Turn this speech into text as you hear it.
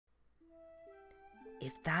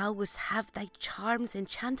If thou wouldst have thy charms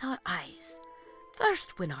enchant our eyes,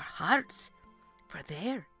 first win our hearts, for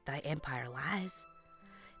there thy empire lies.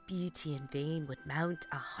 Beauty in vain would mount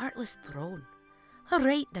a heartless throne. Her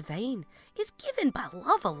right divine is given by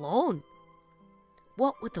love alone.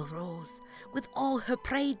 What would the rose, with all her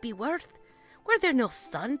pride, be worth, were there no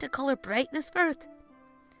sun to colour brightness forth?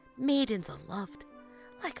 Maidens unloved,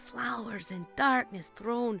 like flowers in darkness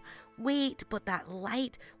thrown, wait but that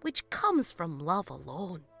light which comes from love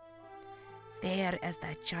alone. Fair as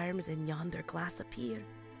thy charms in yonder glass appear,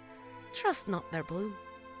 trust not their bloom,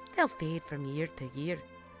 they'll fade from year to year.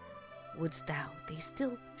 Wouldst thou they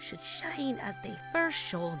still should shine as they first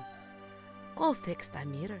shone, go fix thy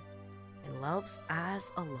mirror in love's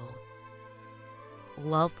eyes alone.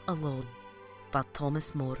 Love Alone by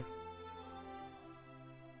Thomas More.